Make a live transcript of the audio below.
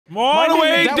All the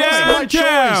way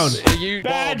downtown.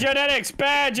 Bad genetics,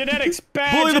 bad genetics,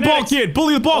 bad Bully the ball kid,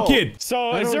 bully the ball kid.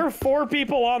 So is there 4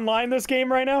 people online this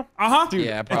game right now? Dude,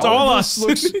 yeah, it's all us.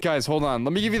 Guys, hold on.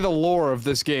 Let me give you the lore of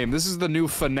this game. This is the new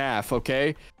FNAF,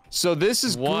 okay? So this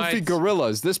is Goofy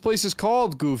Gorillas. This place is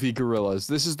called Goofy Gorillas.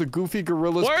 This is the Goofy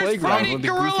Gorillas playground. Where's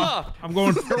Gorilla? I'm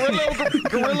going.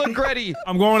 Gorilla Gretty.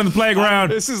 I'm going in the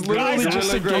playground. This is literally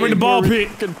just a game. I'm in the ball pit.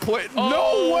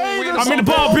 No way! I'm in the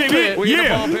ball pit, man.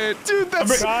 Yeah. Dude,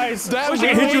 that's guys. That was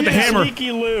gonna hit you with the hammer.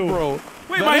 Sneaky Lou. Bro.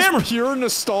 Wait, my hammer. Pure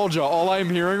nostalgia. All I'm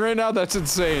hearing right now. That's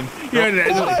insane. Yeah,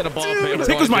 it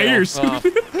tickles my ears.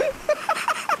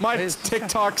 My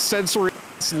TikTok sensory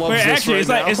loves Wait, this actually,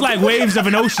 right it's like waves of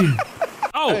an ocean.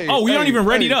 Oh, we aren't even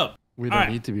readied up. We don't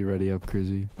need to be ready up,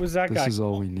 Grizzy. Who's that guy? This is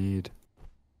all we need.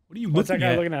 What are you What's looking that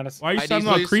guy at? looking at us? Why are you sounding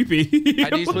all creepy?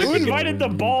 Who invited the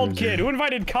bald kid? Who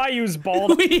invited Caillou's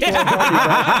bald? Give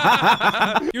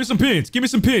me some pins. Give me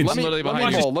some pins. Let me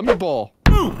ball.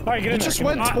 All right, get in just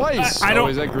went twice. I don't.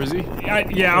 Is that Grizzy?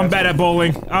 Yeah, I'm bad at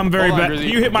bowling. I'm very bad. Grizzy.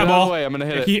 You hit my ball. I'm gonna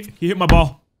hit it. He hit my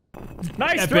ball.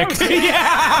 Nice. Epic.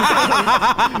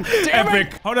 Yeah.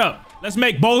 Epic. Hold up. Let's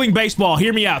make bowling baseball.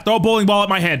 Hear me out. Throw a bowling ball at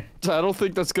my head. I don't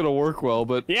think that's gonna work well,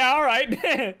 but yeah, all right.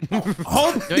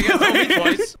 Hold. You gotta throw me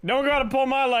twice. Don't gotta pull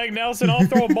my leg, Nelson. I'll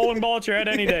throw a bowling ball at your head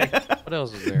any day. What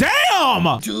else is there? Damn!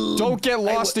 Don't get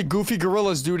lost in Goofy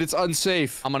Gorillas, dude. It's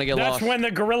unsafe. I'm gonna get lost. That's when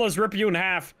the gorillas rip you in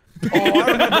half. Oh,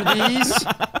 I remember these.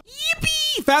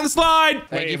 Yippee! Found the slide.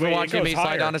 Thank you for watching me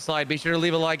slide down a slide. Be sure to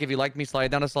leave a like if you like me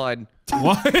slide down a slide.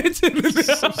 What?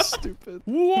 So stupid.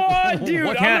 What, dude?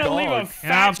 What I'm gonna leave a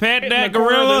fat pet in the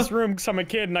gorilla in this room because I'm a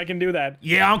kid and I can do that.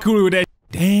 Yeah, I'm cool with that.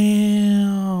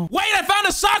 Damn. Wait, I found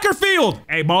a soccer field.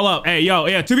 Hey, ball up. Hey, yo,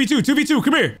 yeah, 2v2, 2v2.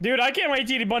 Come here. Dude, I can't wait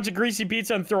to eat a bunch of greasy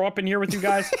pizza and throw up in here with you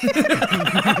guys.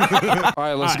 All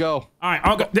right, let's go. All right,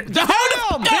 I'll go.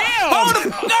 Hold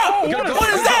him. No. What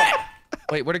is that?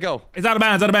 Wait, where'd it go? It's out of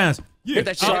bounds, out of bounds. Yeah. Hit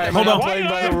that shit. Hold on. Why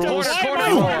am I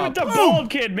with the bald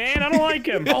kid, man? I don't like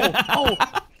him.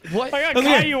 What? I got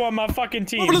Caillou on my fucking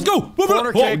team. Let's go.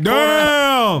 Corner kick,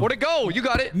 Damn. Where'd it go? You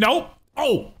got it. Nope.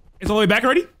 Oh, it's all the way back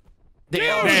already?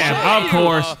 Damn, of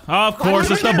course. Of course,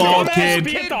 it's the bald kid.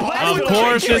 Of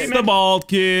course, it's the bald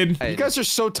kid. You guys are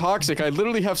so toxic. I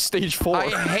literally have stage 4. I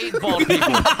hate bald people.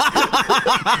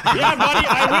 Yeah, buddy,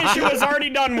 I wish it was already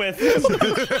done with.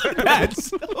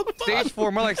 Stage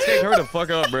 4, more like stage her the fuck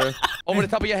up, bro. Over the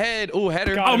top of your head. Ooh,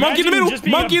 header. Oh, monkey in the middle.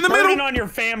 Monkey in the middle. On your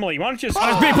family. Why don't you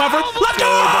just... Big puffer. Let's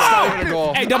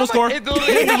go. Hey, double score. You're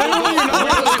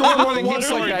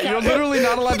literally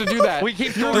not allowed to do that. We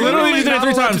keep scoring. Literally just did it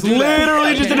 3 times.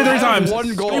 Literally just did it 3 times.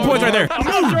 1 goal. 3 points right there. I'm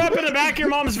gonna throw up in the back of your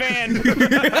mom's van.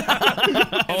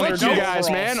 Fuck you guys,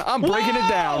 man. I'm breaking it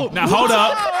down. Now hold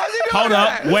up. Hold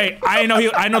up. Wait, I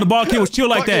know the ball kid was chill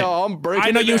like that.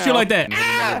 I know you was chill like that.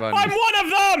 I'm one of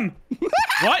them.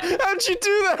 What? How'd you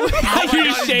do that? You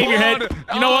just shave your head.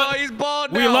 You know what? He's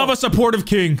bald now. We love a supportive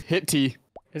king. Hit T.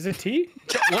 Is it T?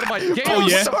 What am I? Oh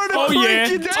yeah. Oh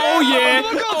yeah. Oh yeah.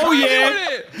 Oh yeah.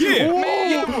 Yeah.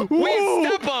 We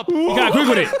step up. You got quick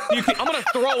with it. I'm gonna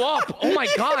throw up. Oh my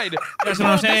god. That's what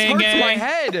I'm saying, This hurts my gang.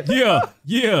 head.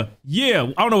 Yeah.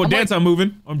 I don't know what dance I'm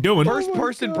moving. I'm doing. First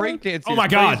person breakdancing. Oh my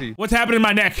god. Crazy. What's happening in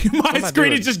my neck? My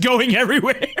screen is just going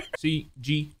everywhere. C,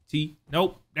 G, T.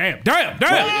 Nope. Damn.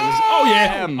 Oh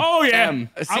yeah. Oh yeah.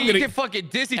 See, you get fucking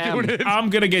dizzy doing it. I'm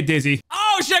gonna get dizzy.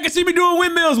 Oh shit, I can see me doing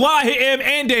windmills while I hit M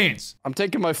and dance. I'm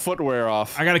taking my footwear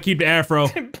off. I gotta keep the afro.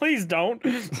 Please don't.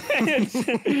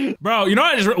 Bro, you know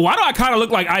what? Why do I kind of look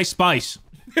like Ice Spice?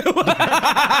 Yeah,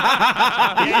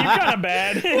 you're kind of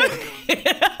bad.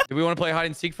 Do we want to play hide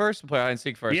and seek first? We'll play hide and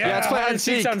seek first. Yeah, let's play hide and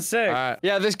seek. Sounds sick.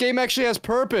 Yeah, this game actually has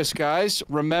purpose, guys.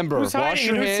 Remember, wash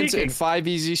your hands in 5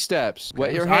 easy steps.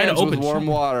 Wet your hands with warm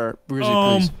water. Grizzy,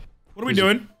 please. What are we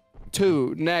doing?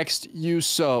 2. Next, use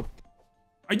soap.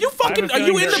 Are you fucking? Are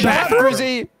you in the bathroom?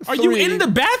 Grizzy, are you in the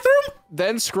bathroom?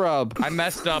 Then scrub. I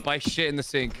messed up. I shit in the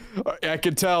sink. I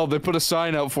can tell. They put a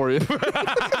sign out for you.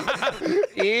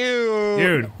 Ew.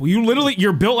 Dude,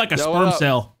 you're built like a sperm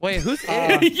cell. Wait, who's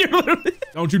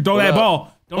Don't you throw that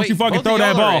ball. Don't you fucking throw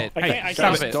that ball. Hey,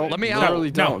 stop it. Let me out.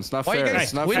 Literally don't. It's not fair.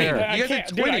 It's not fair. You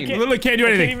guys are twinning. You literally can't do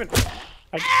anything.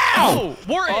 Ow!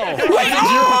 Warren! Bro!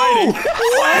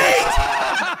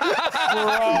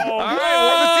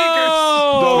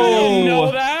 You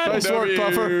know that? Nice work,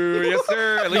 Puffer. Yes,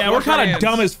 sir. Yeah, we're kind of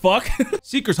dumb as fuck.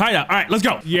 Seeker's hideout. All right, let's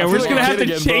go. Yeah, we're just gonna have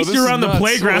to chase you around the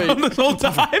playground this whole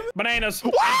time. Bananas.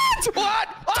 What?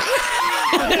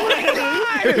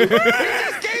 You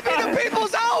just gave me the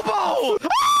people's elbow!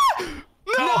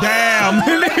 Damn.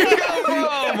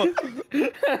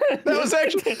 That was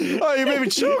actually. Oh, you made me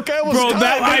choke. I almost Bro,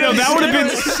 died. I know that would have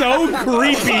been so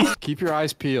creepy. Keep your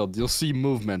eyes peeled. You'll see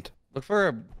movement. Look for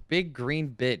a big green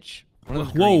bitch.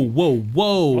 Whoa.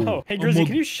 Whoa. Hey, Grizzy,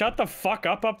 can you shut the fuck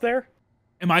up there?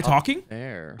 Am I talking?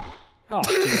 There. Oh,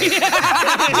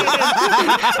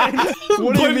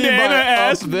 What do you mean by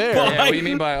up there? Yeah, what do you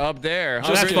mean by up there?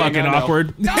 That's fucking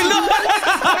awkward.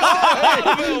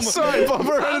 Sorry,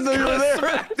 Bumper. I didn't know you were there.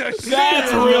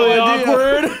 That's really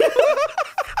awkward.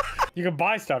 you can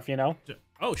buy stuff, you know?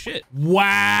 Oh, shit.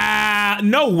 Wow.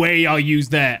 No way I'll use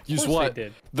that. Use what?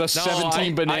 Did. The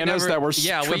 17 bananas that were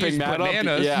tripping that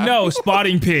bananas. up? Yeah. No,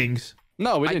 spotting pings.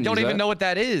 No, we didn't I don't use even that. know what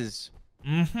that is.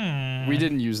 We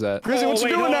didn't use that. Grizzy, what you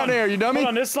doing down there, you dummy? Hold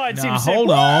on, this slide Nah, seems hold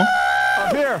safe. on.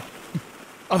 Up here.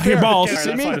 Up here, balls. Okay,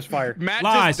 that slide is fire. Matt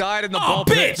Lies. just died in the Oh, ball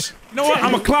pit. bitch. You know what? I'm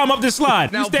gonna climb up this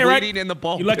slide. Now You stay right. bleeding in the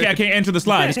ball You lucky pit. I can't enter the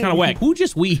slide. It's kind of whack. Who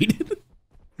just weed?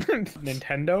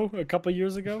 Nintendo a couple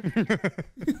years ago.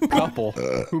 Couple.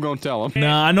 Who gonna tell him?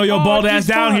 Nah, I know your bald ass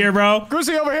down here, bro.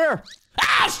 Grizzy, over here.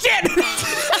 Ah, shit!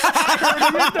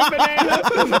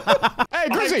 Hey,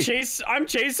 Grizzy. I'm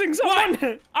chasing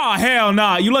someone. Oh, hell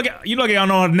nah. You look at I don't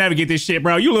know how to navigate this shit,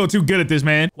 bro. You a little too good at this,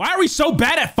 man. Why are we so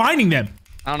bad at finding them?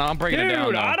 I don't know. I'm breaking it down.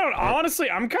 Dude, though. I don't. Honestly,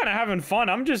 I'm kind of having fun.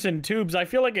 I'm just in tubes. I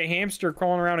feel like a hamster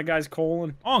crawling around a guy's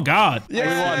colon. Oh, God.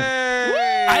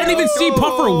 Yeah. I didn't even see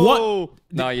Puffer. What?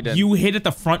 No, you didn't. You hit at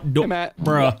the front door. Hey, Matt.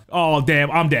 Bruh. Oh, damn.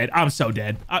 I'm dead. I'm so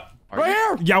dead. Right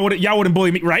here. Y'all wouldn't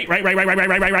bully me. Right. Welcome to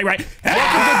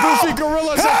Goofy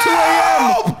Gorillas at 2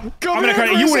 a.m. I'm gonna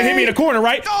cry. You would have hit me in the corner,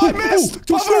 right? Oh, I missed.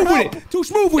 Too smooth with it. Too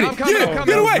smooth with I'm it. coming, Get I'm it.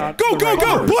 coming. Get away. Not Go, the go, right go.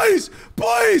 numbers. Please.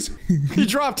 Please. He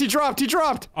dropped.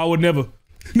 I would never.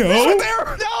 No. Right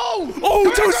there. No. Oh,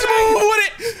 too smooth with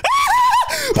it.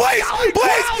 Ah! Please.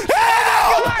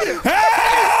 Help.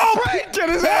 Help. Get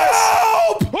his ass.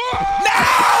 Help. No.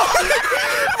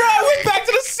 Bro, we're back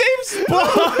to the same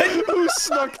spot. Who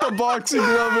snuck the boxing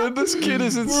glove in? This kid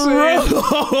is insane.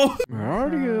 Bro. Where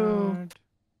are you?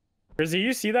 Grizzy,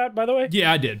 you see that, by the way?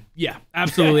 Yeah, I did. Yeah,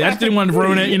 absolutely. I just didn't want to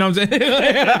ruin it. You know what I'm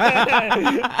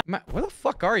saying? Matt, where the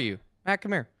fuck are you? Matt,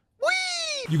 come here.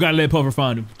 You gotta let Puffer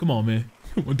find him. Come on, man.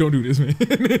 Come on, don't do this, man.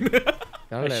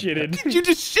 I shitted. You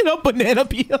just shit up banana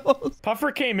peels.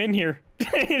 Puffer came in here.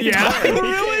 Yeah.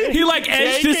 Really? He like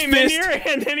edged his came in fist. here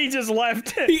and then he just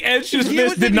left. He edged his He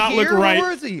fist. was Did in not look here? right.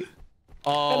 Where is he?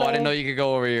 Oh, I didn't know you could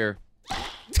go over here.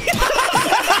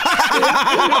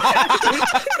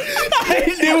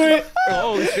 I knew it.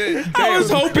 Oh shit! I was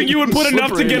hoping you would put enough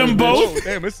to Slippery get in them there, both.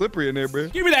 Damn, it's slippery in there, bro.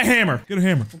 Give me that hammer. Get a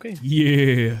hammer. Okay.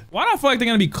 Yeah. Why do I feel like they're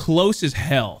gonna be close as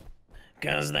hell?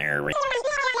 Because they're No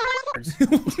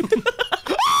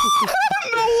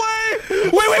way.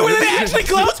 Wait, were they actually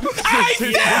close? I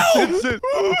knew.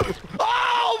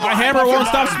 Oh My hammer won't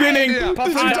stop spinning. Puffer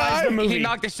you dies die? the movie. He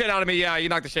knocked the shit out of me. Yeah, you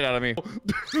knocked the shit out of me. Got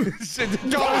his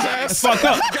ass. Fucked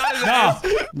up. Got his Nah. ass.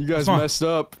 You guys Fine. messed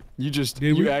up. You just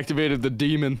Did we? you activated the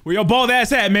demon. Where your bald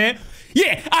ass at, man?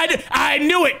 Yeah, I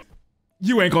knew it.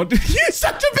 You ain't gonna. You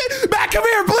such a bitch. Matt, come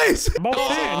here, please. Both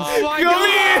Oh my Come god!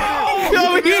 here.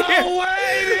 Come here. No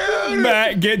way, dude!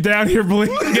 Matt, get down here, please.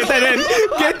 Get that end.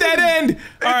 Get that end.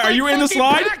 All right, are you in the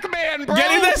slide? Pac-Man, bro.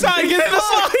 Get in that slide. Get in the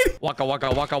slide. Waka waka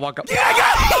waka waka. Yeah, I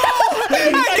got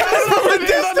it. I got it from a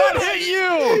distance. Hit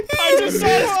you. I just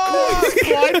saw his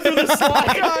slide through the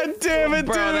slide. God damn it,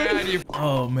 Bro, they dude. had you.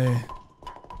 Oh man.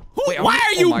 Wait, Why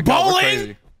are you my God, we're bowling?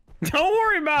 crazy. Don't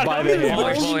worry about By it. the I'm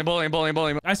hand. just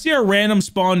Bowling. I see a random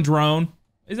spawn drone.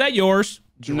 Is that yours?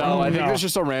 No, I think No. there's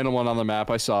just a random one on the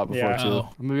map. I saw it before Yeah. too. Oh.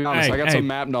 I'm gonna be honest. Hey, I got hey. some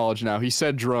map knowledge now. He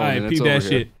said drone, All right, and it's peep over that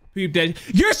here. shit. Peep that.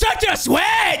 You're such a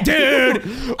sweat, dude.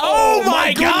 Oh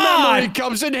my good memory god.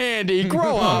 comes in handy.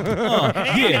 Grow up.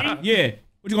 Yeah.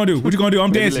 What you gonna do?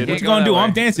 I'm dancing. later. What you gonna do?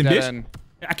 I'm dancing, That bitch. end.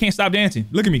 I can't stop dancing.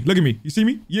 Look at me. You see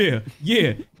me? Yeah.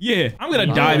 I'm gonna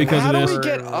die because How of do this. we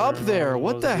get up there?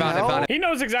 What the Found it, hell? found it. He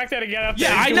knows exactly how to get up there.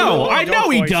 Yeah, I He's doing know. the I know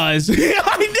he voice. does. I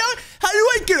know. How do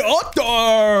I get up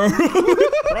there?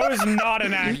 Bro is not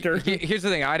an actor. Here's the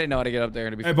thing. I didn't know how to get up there.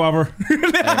 To be Hey, Bobber.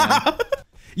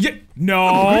 Yeah.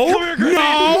 No. Come here,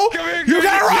 No. come here, You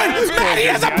gotta come run. here. Man, he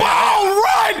has a ball.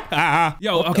 Run.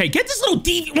 Yo, okay. Get this little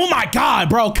deviant. Oh my God,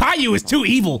 bro. Caillou is too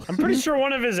evil. I'm pretty sure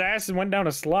one of his asses went down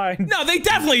a slide. No, they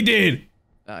definitely did.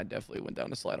 I definitely went down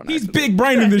the slide on He's accident. big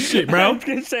braining this shit, I bro. was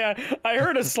gonna say I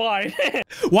heard a slide.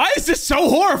 Why is this so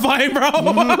horrifying, bro?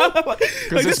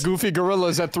 Because this goofy gorilla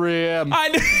is at 3 a.m.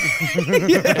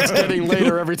 It's getting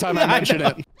later every time I mention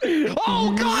it.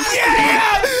 Oh god!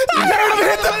 Yeah! I heard him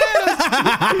hit the.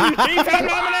 He found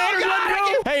nominator. Let's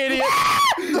go. Hey, idiot!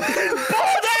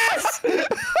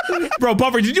 Bro,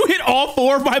 Buffer, did you hit all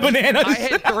 4 of my bananas? I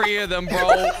hit 3 of them, bro.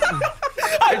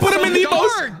 I put him in the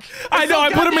most. dark. I know.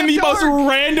 I put him in the most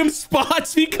random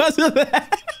spots because of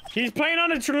that. He's playing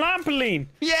on a trampoline.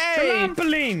 Yay!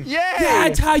 Trampoline. Yay!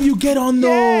 That's how you get on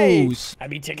those. I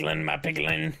be tickling my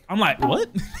pickling. I'm like, what?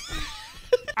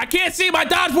 I can't see my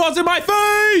dodgeballs in my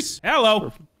face.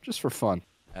 Hello. Just for fun.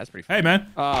 That's pretty fun. Hey, man.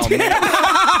 Oh, man.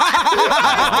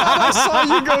 I saw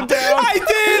you go down. I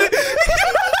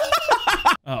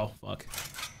did. Oh, fuck.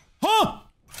 Huh?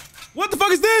 What the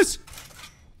fuck is this?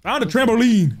 Found a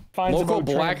trampoline. Local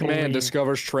black man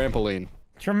discovers trampoline.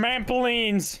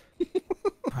 Trampolines.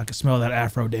 I can smell that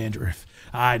Afro dandruff.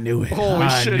 I knew it. Holy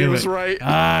shit, he was right.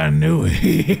 I knew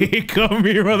it. Come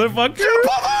here, motherfucker.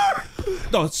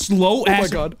 No, slow ass. Oh my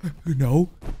god. No.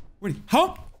 Wait,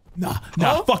 huh? Nah,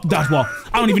 fuck the dodgeball.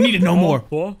 I don't even need it no more.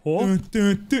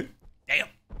 Damn.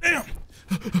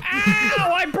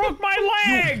 Ow, I broke my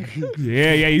leg.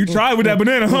 Yeah, you tried with that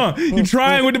banana, huh? You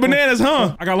trying with the bananas,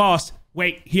 huh? I got lost.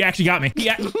 Wait, he actually got me.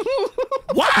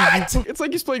 What? It's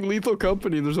like he's playing Lethal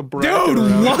Company and there's a bracket. Dude,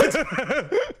 around.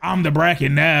 what? I'm the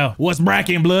bracken now. What's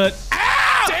bracken, blood?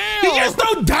 Ow! Damn! He just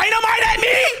threw dynamite at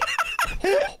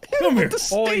me? Come here.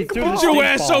 Put your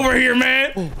ass over here,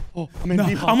 man.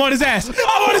 I'm on his ass. I'm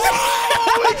on his ass.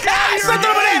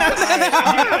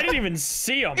 I didn't even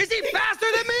see him. Is he faster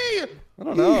than me? I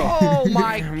don't know. Oh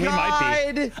my We god.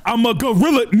 might be. I'm a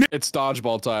gorilla. It's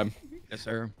dodgeball time. Yes,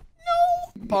 sir.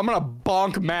 I'm gonna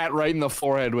bonk Matt right in the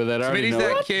forehead with it. I already Smitty's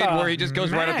know. that kid where he just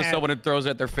goes right up to Matt? someone and throws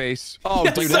it at their face. Oh,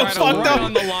 That's dude, so that's fucked up.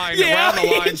 on the line. Yeah, Right on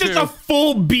the line, it's just too. a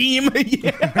full beam.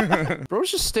 Yeah. Bro's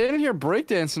just standing here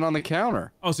breakdancing on the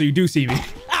counter. Oh, so you do see me?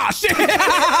 Ah, shit! I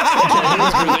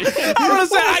was gonna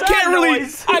say I can't really.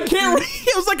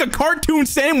 It was like a cartoon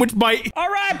sandwich bite. All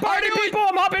right, party people,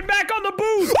 I'm hopping back on the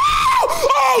booth.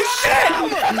 Oh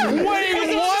shit!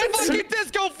 Wait, what? Fucking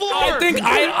disco floor.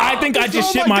 I think I just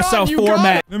Oh shit my myself God, you for got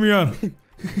Matt. Let me on.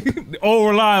 Oh,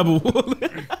 reliable. Oh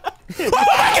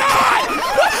my god!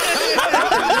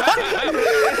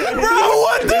 Bro,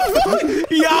 what the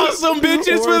fuck? Y'all some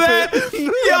bitches for that?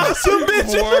 Y'all some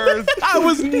bitches for that? I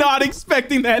was not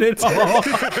expecting that at all.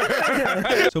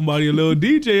 Somebody a little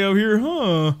DJ out here,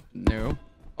 huh? No.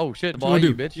 Oh shit, What ball you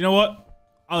you, do? bitch. You know what?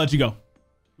 I'll let you go.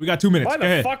 We got 2 minutes. Why Go the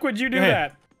ahead. fuck would you do Go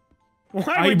ahead. that?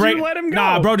 Why would you let him go?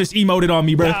 Nah, bro just emoted on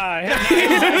me, bro. Nah,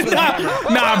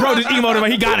 Nah, bro just emoted,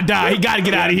 but he gotta die. He gotta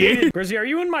get out of here. Grizzy, are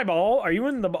you in my ball? Are you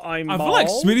in the ball? I feel like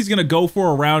Smitty's gonna go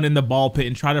for a round in the ball pit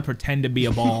and try to pretend to be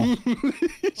a ball.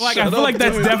 Like, I feel like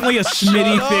that's definitely a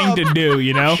Smitty thing to do,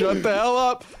 you know? Shut the hell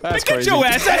up. That's Get crazy. your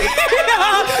ass out. Yeah,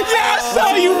 I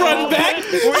saw you run back.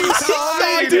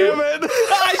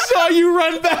 I saw you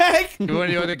run back. You want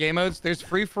to know other game modes? There's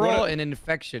free for all and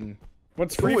infection.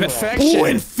 What's free? Infection. Ooh,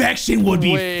 infection would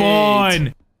be Wait.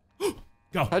 fun.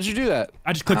 Go. How'd you do that?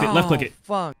 I just clicked it. Left click it.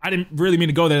 Fuck. I didn't really mean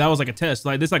to go there. That was like a test.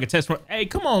 Like this is like a test for. Hey,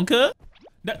 come on, cut.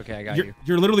 Okay, I got you.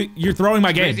 You're literally throwing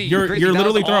my game. Grizzy, You're Grizzy, that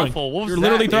literally was throwing. awful. What was You're that,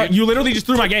 literally throwing. dude? You literally just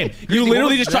threw my game. You Grizzy,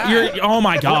 literally what was just. that? Oh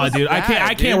my god, dude. I that,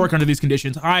 can't dude? work under these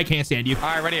conditions. I can't stand you. All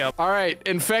right, ready up. All right,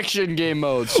 infection game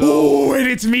mode. So, Oh, and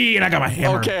it's me, and I got my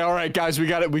hammer. okay, all right, guys, we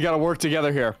got it. We got to work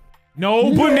together here.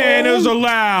 No bananas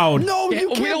allowed. No, Yeah, you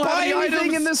we can't don't have buy any anything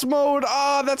items. in this mode.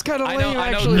 Ah, that's kind of I lame, know,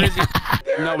 actually. Grizzy.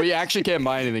 No, we actually can't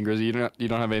buy anything, Grizzy. You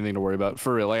don't have anything to worry about.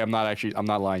 For real, like, I'm not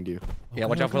lying to you. Yeah,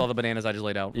 watch out for all the bananas I just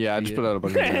laid out. Yeah, I just put out a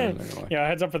bunch of bananas, not gonna lie. Yeah,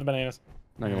 heads up for the bananas.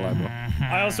 Not gonna lie, bro.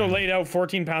 I also laid out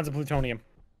 14 pounds of plutonium.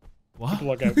 What?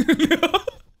 Look out.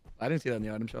 I didn't see that in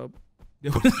the item shop. The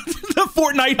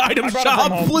Fortnite item I brought it shop,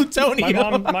 from home.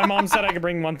 plutonium. My mom said I could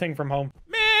bring one thing from home.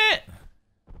 Man.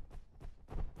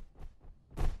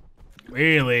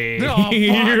 Really? Oh, fuck.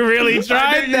 You really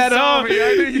tried you that, saw huh? me.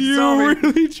 I knew you saw me.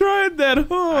 really tried that,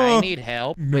 huh? I need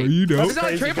help. No, you don't. Is that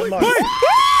a Crazy, good trampoline? luck.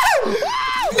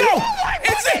 No!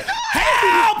 It's it!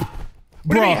 Help! do you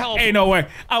Bro, mean help? ain't no way.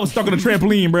 I was stuck on a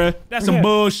trampoline, bruh. That's some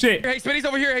bullshit. Hey, Smitty's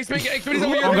over here. Hey, Smitty's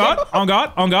over here. On God, on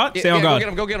God, on God. Say on Go God. get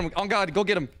him. Go get him. On God, go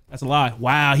get him. That's a lie.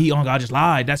 Wow, he on God just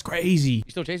lied. That's crazy.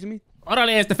 You still chasing me? Hold on,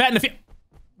 it's the fat and the fit.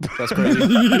 That's crazy.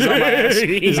 He's on my ass.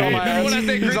 He's on my When I ass.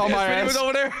 say He's on my Smitty was ass.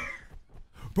 over there.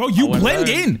 Bro, you blend right.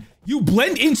 in. You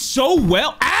blend in so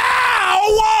well.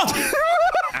 Ow!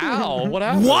 Ow, what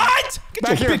happened? What?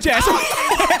 Get your bitch ass.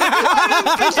 I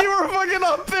didn't think you were fucking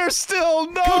up there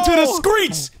still. No. Go to the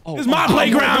streets. This is my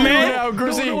playground, man. Now,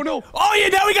 Grizzy. No. Oh yeah,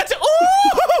 now we got to.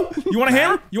 Ooh! You want a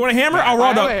hammer? You want a hammer? I'll I roll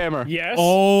have a up. hammer. Yes.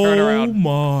 Oh Turn around.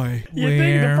 my. You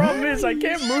think the problem is I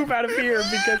can't move out of here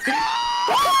because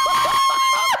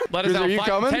Let us Grizzy, out. are you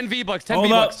coming? 10 V-Bucks. 10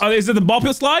 Hold up. V-Bucks. Is it the ball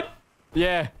pit slide?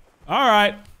 Yeah. All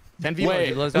right. 10 V-Bucks.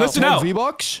 Wait, Let us out. listen out.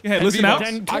 V-Bucks? Yeah, listen out.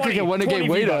 10, I could 20, get one 20 game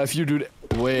waiter V-Bucks. if you do.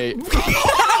 Wait.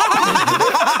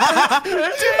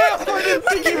 I didn't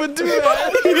think he would do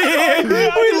that.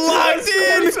 Yeah, we locked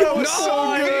in. That was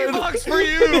so good. $8 for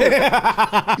you.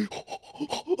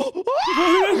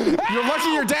 You're lucky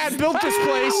your dad built this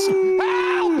place.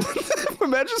 Help!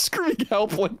 Imagine screaming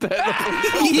help like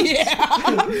that.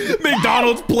 Yeah.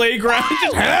 McDonald's playground.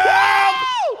 Just help!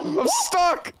 I'm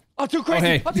stuck. Oh, too crazy.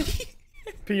 Hey.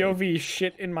 POV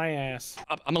shit in my ass.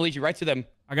 I'm gonna lead you right to them.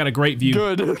 I got a great view.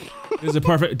 Good. This is a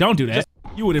perfect. Don't do that.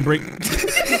 You wouldn't break.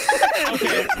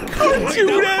 Okay.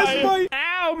 Cartoon ass fight.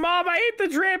 Ow, Mom, I hit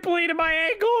the trampoline and my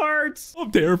ankle hurts.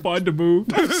 I'm terrified to move.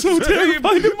 I'm so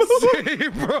terrified to move.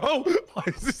 Same, bro. Why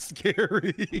is this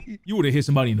scary? You would have hit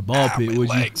somebody in the ball pit, would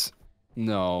you?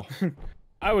 No.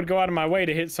 I would go out of my way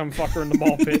to hit some fucker in the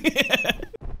ball pit.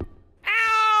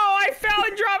 Ow! I fell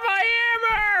and dropped my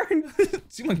hammer!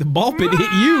 Seemed like the ball pit hit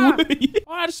you.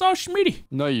 Oh, I just saw Schmitty.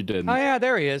 No, you didn't. Oh yeah,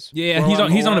 there he is. Yeah, Where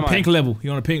he's on am a I? pink level.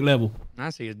 He's on a pink level. I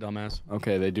see his dumbass.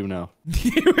 Okay, they do know.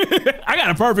 I got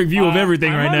a perfect view of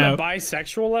everything I'm right on now. the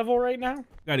bisexual level right now.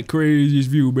 Got the craziest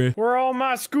view, man. Where all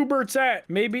my scooberts at?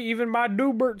 Maybe even my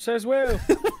dooberts as well.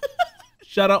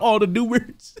 Shout out all the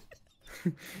doers.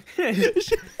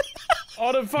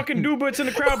 All the fucking dooberts in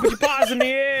the crowd, put your paws in the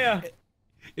air.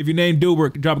 If your name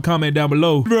Dilbert, drop a comment down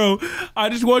below. Bro, I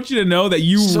just want you to know that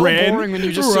you So ran boring when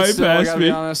you just right sit still, I past gotta me.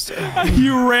 be honest.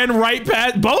 You ran right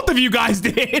past. Both of you guys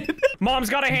did. Mom's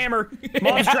got a hammer.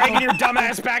 Mom's dragging your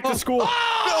dumbass back to school.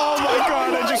 Oh my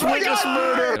god, I just witnessed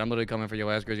murder. I'm literally coming for your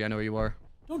ass, Grizzy. I know where you are.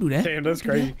 Don't do that. Damn, that's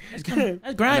crazy. That's I know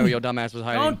grimy. where your dumbass was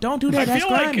hiding. Don't do that. I That's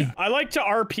feel grimy. like I like to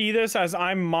RP this as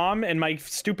I'm Mom and my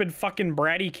stupid fucking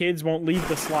bratty kids won't leave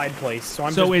the slide place, so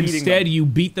I'm So just beating instead, them. you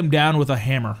beat them down with a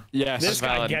hammer. Yes. This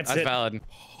guy Valid. gets That's it. valid.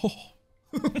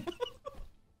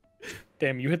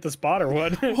 Damn, you hit the spot or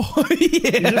what?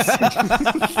 Yeah.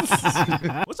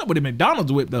 What's up with the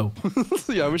McDonald's whip though?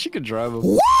 Yeah, I wish you could drive them.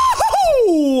 Woo!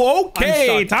 Okay,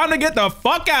 I'm stuck. time to get the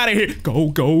fuck out of here. Go,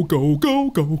 go, go, go,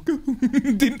 go, go.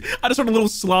 I just want a little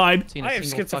slide. Seen a I have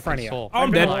single fucking schizophrenia. soul. I'm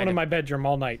I've been dead. alone in my bedroom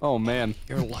all night. Oh man.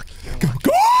 You're lucky.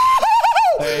 Go!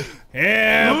 Hey.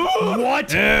 Help!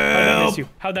 What? How'd that Help! miss you?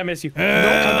 How'd that miss you? How'd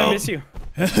that miss you?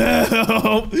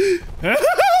 Help! Help!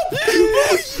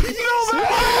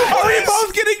 Are we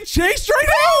both getting chased right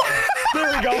now? There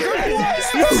we go. No!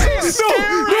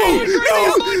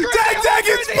 Tag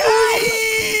it,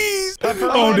 please!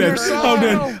 Oh, I'm dead. I'm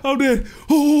dead. I'm dead.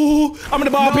 Oh, I'm in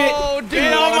the ball pit. No, dude.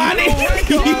 Get off my knee.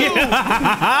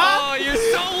 Oh, you're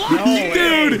so lucky.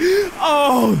 Dude.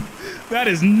 Oh, that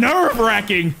is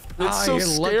nerve-wracking. It's so you're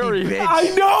lucky, scary. bitch. I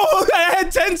know. I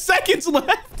had 10 seconds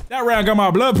left. That round got my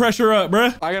blood pressure up,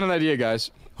 bruh. I got an idea,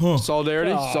 guys. Huh.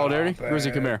 Solidarity? Solidarity? Grizzy,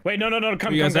 come here. Wait, no.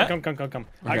 Come. You I guys got that? an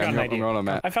Okay, idea. I'm going on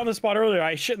Matt. I found this spot earlier.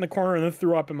 I shit in the corner and then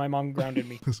threw up and my mom grounded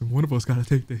me. Listen, one of us gotta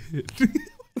take the hit.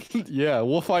 Yeah,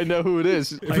 we'll find out who it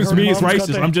is. If it's me, it's Mom's got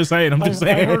racist. the- I'm just saying. I'm just I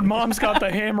saying. heard Mom's got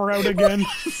the hammer out again.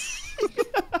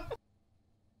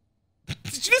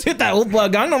 Did you just hit that old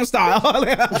blood Gangnam style?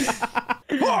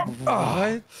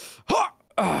 What?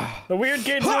 The weird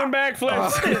kid's doing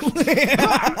backflips.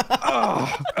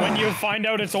 When you find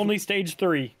out it's only stage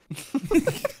 3.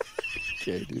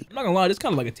 Okay, dude. I'm not gonna lie, this is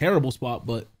kind of like a terrible spot,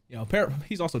 but you know,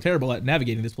 he's also terrible at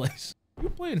navigating this place. You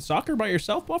playing soccer by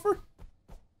yourself, Buffer?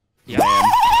 Yeah,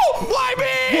 I Why me?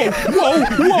 Yes,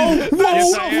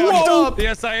 I am. whoa!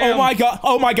 Yes, I am.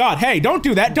 Oh my god! Hey, don't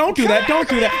do that! Don't do that! Don't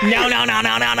do that! No!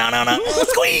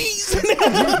 Squeeze!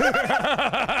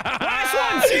 Last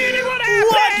one, see anyone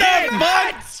What the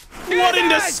fuck? What in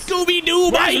the Scooby Doo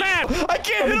Where's bite? Matt? I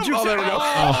can't hit him. Oh, there we go.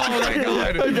 Oh my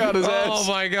god. I got his ass. Oh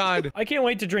my god. I can't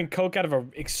wait to drink Coke out of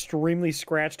an extremely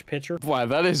scratched pitcher. Wow,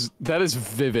 that is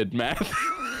vivid, man.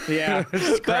 Yeah.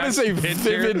 That is a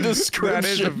vivid description. That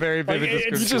is a very Like, vivid it's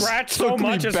description. scratched so took me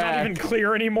much it's not back. even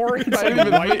clear anymore. It's I like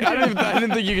didn't, white. I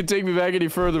didn't think you could take me back any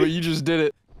further, but you just did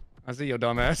it. I see your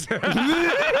dumbass.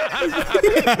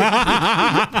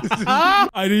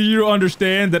 I need you to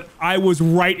understand that I was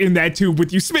right in that tube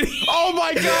with you, Smitty. Oh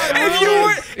my god! If you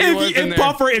were, if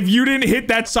Buffer, if you didn't hit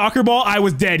that soccer ball, I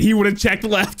was dead. He would have checked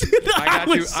left. I got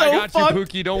you. was I got fucked. you,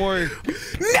 Pookie. Don't worry.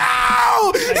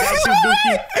 No! He's on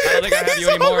me! I don't think I have He's you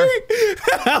on anymore. me!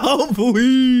 Help,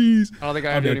 please. I don't think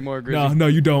I have you anymore, Grizzy. No,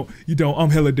 you don't. You don't. I'm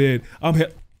hella dead. I'm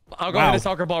hella. I'll go hit a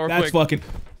soccer ball real That's quick. fucking.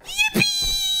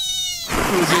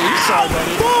 Sorry,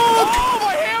 buddy. Oh,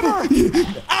 my hammer!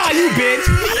 Ah, you bitch!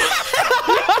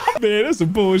 Man, that's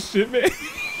some bullshit, man.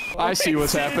 I see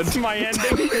what's happened. It's my ending.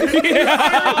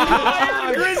 I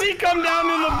heard Grizzy come down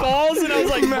to the balls and I was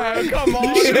like, man, come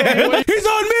on. He's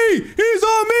on me! He's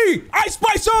on me! Ice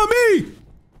Spice on me!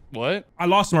 What? I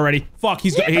lost him already. Fuck,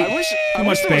 he's got I wish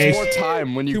there was more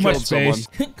time when you Too killed much space.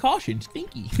 someone. Caution,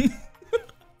 stinky.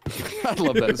 I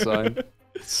love that sign.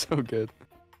 It's so good.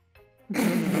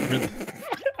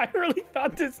 I really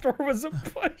thought this door was a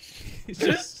push.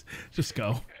 Just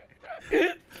go.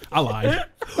 I lied.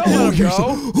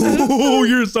 Oh,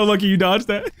 You're so lucky you dodged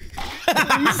that.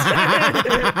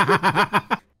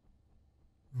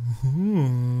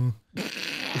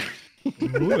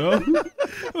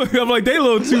 I'm like, they a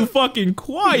little too fucking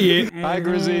quiet. Hi,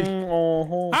 Grizzy.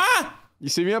 Ah! You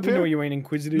see me up You here? know you ain't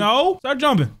inquisitive. No, start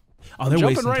jumping. Oh, they're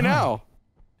Jumping wasting right time. now.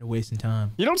 They're wasting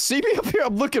time. You don't see me up here?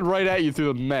 I'm looking right at you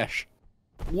through the mesh.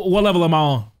 What level am I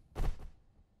on?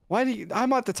 Why do you?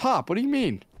 I'm at the top. What do you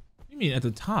mean? What do you mean at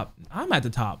the top? I'm at the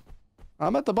top.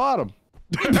 I'm at the bottom.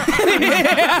 Okay,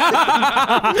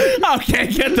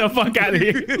 get the fuck out of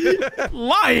here.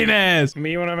 Lying ass.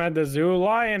 Me when I'm at the zoo,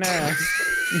 lying ass.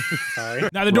 Sorry.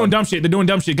 Now they're doing dumb shit. They're doing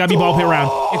dumb shit. Gotta be ball pit round.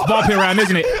 It's ball pit round,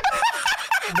 isn't it?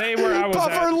 They were I was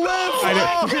Puffer at.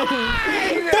 lives!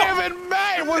 Damn it,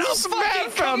 Matt! Where's this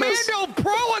Matt from us? Commando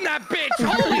Pro in that bitch!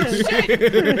 Holy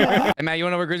shit! Hey, Matt, you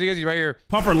wanna know where Grizzy is? He's right here.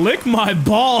 Puffer, lick my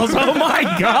balls. Oh my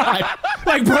god.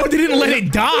 Like, bro, they didn't let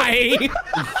it die.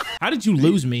 How did you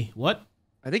lose me? What?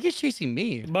 I think he's chasing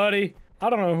me. Buddy, I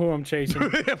don't know who I'm chasing.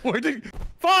 Fuck,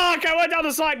 I went down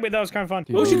the slide, but that was kind of fun.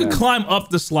 I wish you could climb up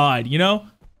the slide, you know?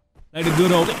 Like a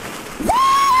good old...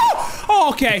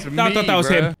 Oh, okay. I thought that was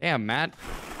him. Damn, Matt.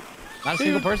 Not a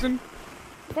single person?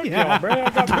 Fuck y'all, bro. I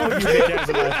got both you bitch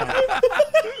asses last time.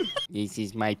 This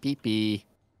is my pee-pee.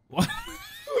 What?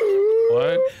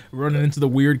 What? Running into the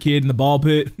weird kid in the ball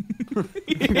pit.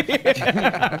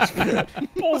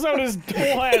 Pulls out his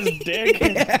whole ass dick.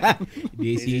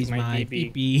 This is my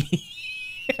pee-pee.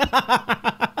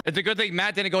 It's a good thing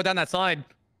Matt didn't go down that slide.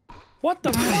 What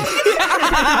the fuck?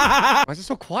 Why is it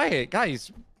so quiet?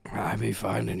 Guys, I be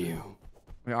finding you.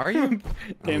 where are you?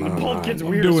 Damn, the bald kid's I'm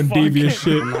weird doing as fuck. devious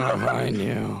shit. I'm gonna find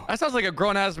you. That sounds like a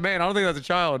grown-ass man. I don't think that's a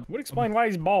child. Would explain why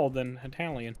he's bald and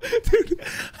Italian. Dude,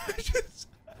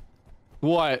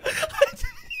 What?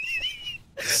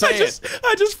 Say it.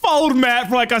 I just followed Matt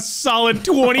for like a solid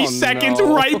 20 seconds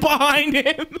no. right behind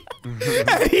him.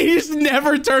 And he just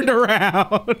never turned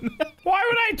around. Why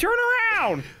would I turn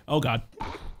around? Oh, God.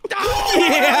 Puffer?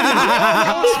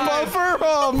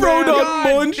 Oh, Bro, man. done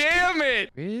God munched. damn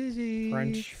it! Grizzy.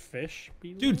 French fish?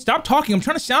 Dude, stop talking. I'm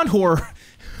trying to sound whore.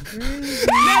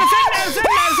 Madison!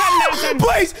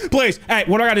 Please. Hey,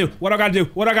 what do I gotta do? What do I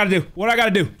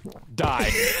gotta do? Die.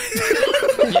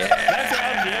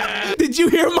 Did you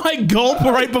hear my gulp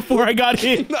right before I got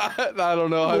hit? I don't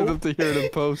know. I have to hear it in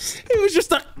post. It was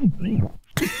just a...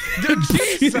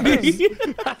 Jesus!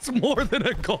 That's more than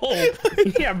a goal.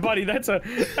 Yeah, buddy, that's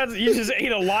you just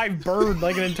ate a live bird,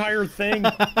 like an entire thing.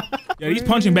 Yeah, these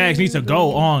punching bags needs to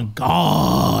go on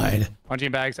God.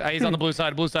 Punching bags. He's on the blue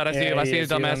side. Blue side. I see him. I see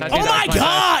his yeah, dumbass. see I him. see Oh his my dumbass.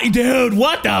 God, dude,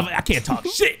 what the? I can't talk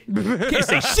shit. Can't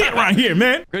say shit right here,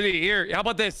 man. Grizzy, here. How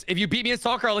about this? If you beat me in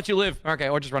soccer, I'll let you live. Okay,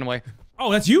 or just run away.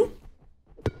 Oh, that's you?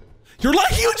 You're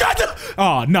lucky you tried to.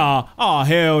 Oh, nah. Oh,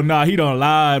 hell nah. He don't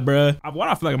lie, bruh. Why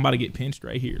do I feel like I'm about to get pinched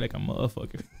right here like a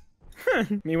motherfucker?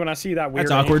 Me when I see that weird.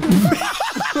 That's awkward.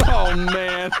 Oh,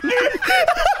 man.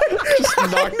 Just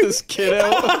knock this kid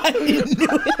out. You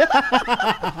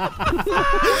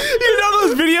know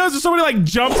those videos where somebody like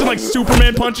jumps and like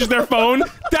Superman punches their phone?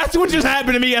 That's what just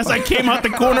happened to me as I came out the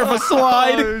corner of a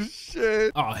slide. Oh,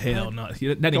 shit. Oh, hell no. That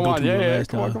didn't Come go on, too well yeah. last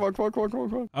Come on, time.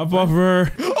 come on. I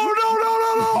buffer. Oh, no.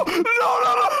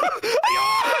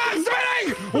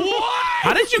 Spinning! What?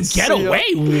 How did you get See ya.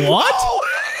 away? What?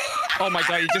 Oh my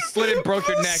God! You just slid and broke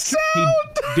your neck. He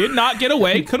did not get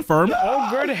away. Confirmed. Oh,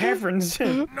 good heavens.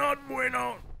 Not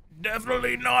bueno.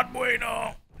 Definitely not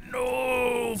bueno.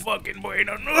 No fucking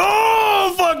bueno.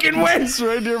 No fucking bueno. It's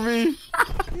right near me.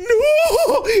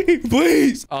 No,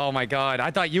 please. Oh my God!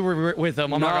 I thought you were with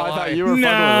him. I'm No, not gonna I lie. thought you were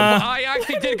Nah. fucking I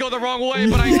actually did go the wrong way,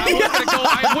 but I was gonna go.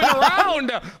 I went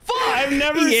around. Fuck! I've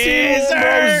never Yes, seen sir.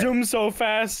 Wolbo zoom so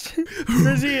fast.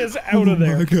 Grizzy is out of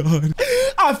there. Oh my God.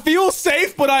 I feel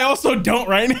safe, but I also don't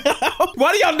right now.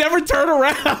 Why do y'all never turn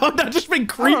around? I've just been I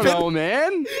creeping. don't know,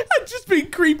 man. I've just been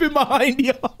creeping behind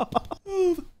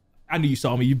y'all. I knew you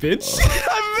saw me, you bitch.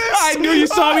 I knew you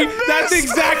saw me. That's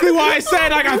exactly why I said,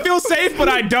 like, I feel safe, but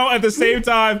I don't at the same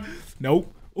time. Nope.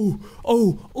 Ooh.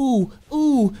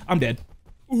 I'm dead.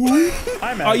 Ooh.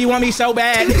 I'm Oh, out. you want me so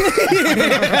bad?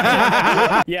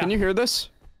 Yeah. Can you hear this?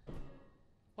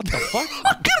 What the fuck?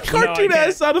 What kind of cartoon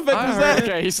ass sound effect was that?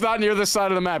 Okay, he's not near this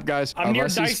side of the map, guys. I'm near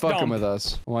Unless Dice he's fucking Dump. with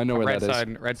us. Well, I know where Red that is.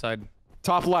 side. Red side.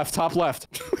 Top left. We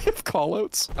have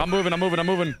callouts. I'm moving. We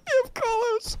have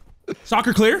callouts.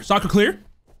 Soccer clear.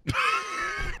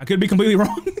 I could be completely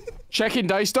wrong. Checking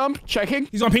dice dump. Checking.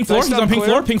 He's on pink floor. He's on pink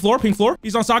floor. Pink floor. Pink floor.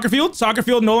 He's on soccer field. Soccer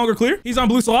field no longer clear. He's on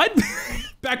blue slide.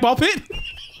 Back ball pit.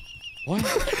 What?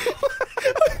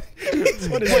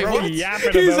 What is Brody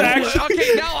yapping he's about? actually...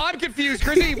 Okay, now I'm confused,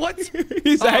 Grizzy. What?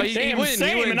 He's actually... Same, wins,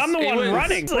 and I'm the one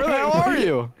running. Where the hell are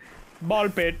you? Ball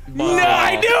pit. No,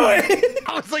 I knew it.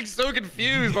 I was like so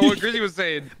confused by what Grizzy was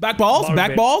saying. Back balls,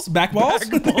 back balls, back balls.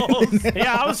 Back balls.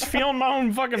 Yeah, I was feeling my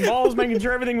own fucking balls, making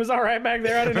sure everything was all right back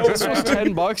there. I didn't know. This was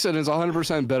 $10 and is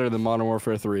 100% better than Modern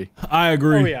Warfare 3. I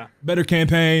agree. Oh, yeah. Better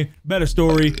campaign, better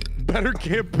story, Better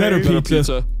campaign. better Better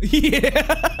pizza. pizza.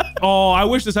 Yeah. Oh, I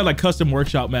wish this had like custom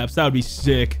workshop maps. That would be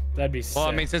sick. That'd be sick. Well,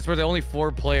 I mean, since we're the only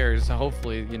 4 players,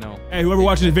 hopefully, you know. Hey, whoever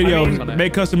watching this video, I mean,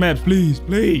 make custom maps, please,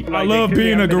 please. I Like, love they could be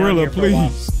being a up and down gorilla, here for a while.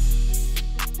 please.